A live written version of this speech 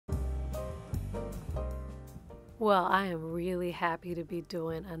Well, I am really happy to be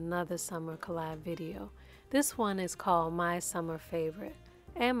doing another summer collab video. This one is called My Summer Favorite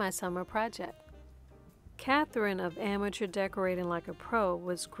and My Summer Project. Catherine of Amateur Decorating Like a Pro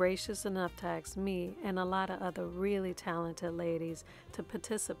was gracious enough to ask me and a lot of other really talented ladies to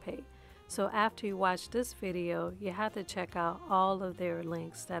participate. So after you watch this video, you have to check out all of their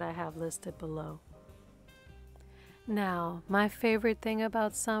links that I have listed below. Now, my favorite thing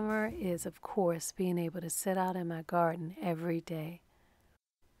about summer is, of course, being able to sit out in my garden every day.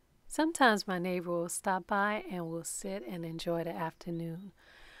 Sometimes my neighbor will stop by and we'll sit and enjoy the afternoon.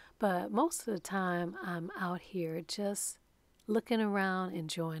 But most of the time, I'm out here just looking around,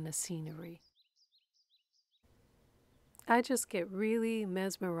 enjoying the scenery. I just get really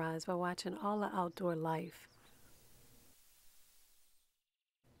mesmerized by watching all the outdoor life.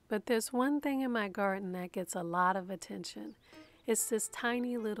 But there's one thing in my garden that gets a lot of attention. It's this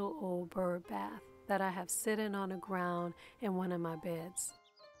tiny little old bird bath that I have sitting on the ground in one of my beds.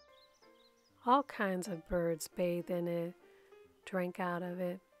 All kinds of birds bathe in it, drink out of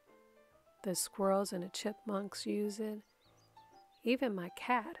it. The squirrels and the chipmunks use it. Even my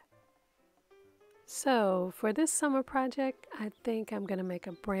cat. So for this summer project, I think I'm going to make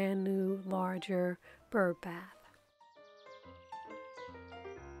a brand new, larger bird bath.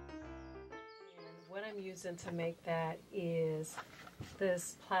 What I'm using to make that is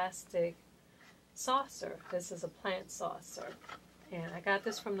this plastic saucer. This is a plant saucer, and I got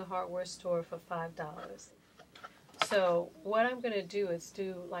this from the hardware store for $5. So what I'm going to do is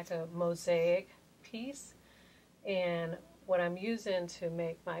do like a mosaic piece, and what I'm using to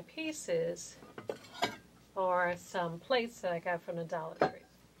make my pieces are some plates that I got from the Dollar Tree.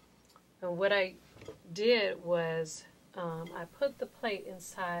 And what I did was I put the plate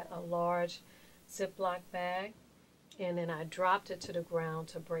inside a large Ziploc bag, and then I dropped it to the ground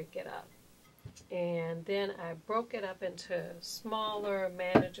to break it up. And then I broke it up into smaller,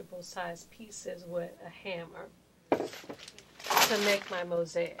 manageable sized pieces with a hammer to make my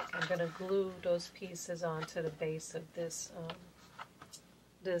mosaic. I'm going to glue those pieces onto the base of this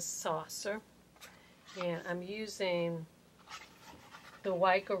this saucer. And I'm using the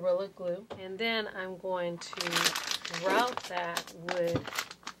white Gorilla Glue. And then I'm going to route that with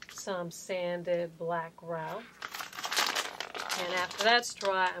some sanded black route, and after that's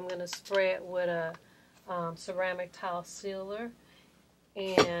dry, I'm going to spray it with a ceramic tile sealer,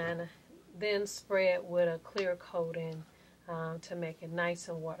 and then spray it with a clear coating to make it nice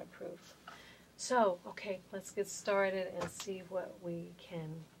and waterproof. So, okay, let's get started and see what we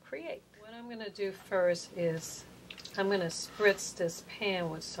can create. What I'm going to do first is I'm going to spritz this pan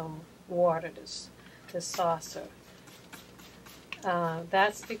with some water, this saucer.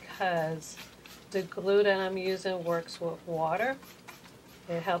 That's because the glue that I'm using works with water.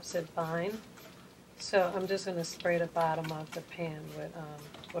 It helps it bind. So I'm just going to spray the bottom of the pan with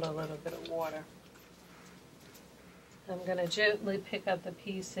a little bit of water. I'm going to gently pick up the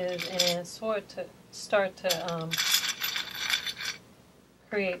pieces and start to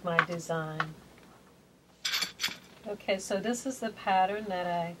create my design. Okay, so this is the pattern that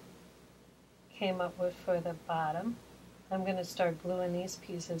I came up with for the bottom. I'm going to start gluing these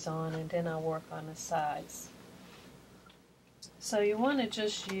pieces on, and then I'll work on the sides. So you want to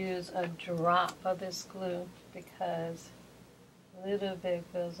just use a drop of this glue, because a little bit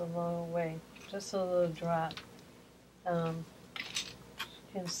goes a long way. Just a little drop. You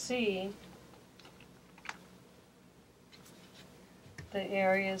can see the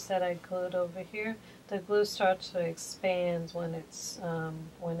areas that I glued over here. The glue starts to expand when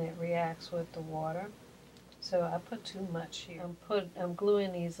it reacts with the water. So I put too much here. I'm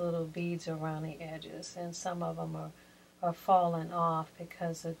gluing these little beads around the edges, and some of them are falling off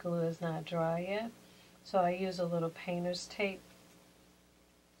because the glue is not dry yet. So I use a little painter's tape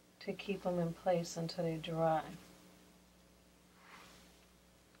to keep them in place until they dry.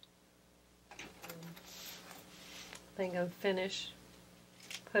 I think I'm finished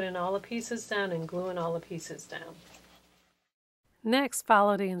putting all the pieces down and gluing all the pieces down. Next,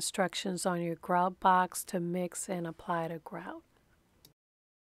 follow the instructions on your grout box to mix and apply the grout.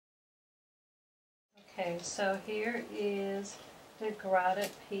 Okay, so here is the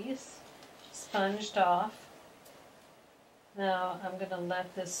grouted piece, sponged off. Now I'm going to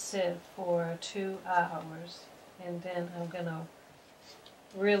let this sit for 2 hours, and then I'm going to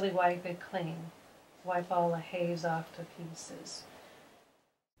really wipe it clean. Wipe all the haze off the pieces.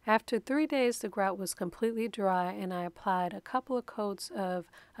 After 3 days, the grout was completely dry, and I applied a couple of coats of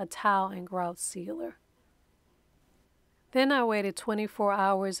a towel and grout sealer. Then I waited 24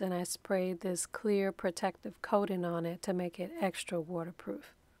 hours and I sprayed this clear protective coating on it to make it extra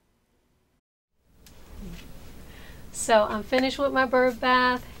waterproof. So I'm finished with my bird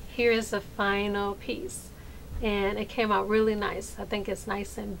bath. Here is the final piece. And it came out really nice. I think it's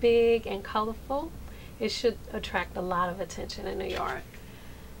nice and big and colorful. It should attract a lot of attention in the yard.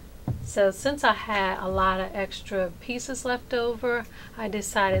 So since I had a lot of extra pieces left over, I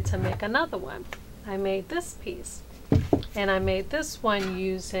decided to make another one. I made this piece. And I made this one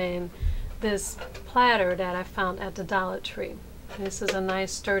using this platter that I found at the Dollar Tree. This is a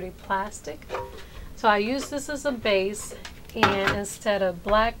nice sturdy plastic. So I use this as a base, and instead of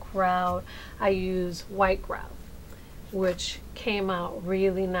black grout, I use white grout, which came out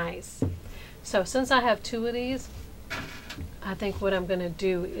really nice. So since I have two of these, I think what I'm going to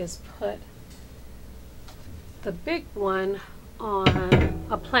do is put the big one on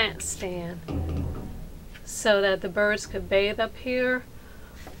a plant stand so that the birds could bathe up here,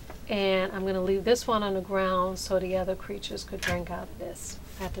 and I'm going to leave this one on the ground so the other creatures could drink out of this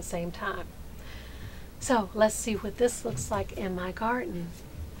at the same time. So let's see what this looks like in my garden.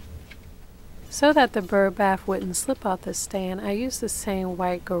 So that the bird bath wouldn't slip off the stand, I used the same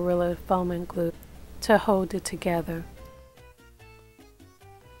white Gorilla foaming glue to hold it together.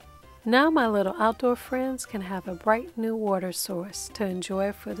 Now my little outdoor friends can have a bright new water source to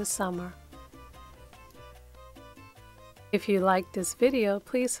enjoy for the summer. If you liked this video,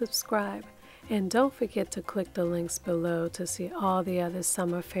 please subscribe, and don't forget to click the links below to see all the other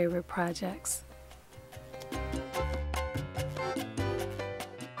summer favorite projects.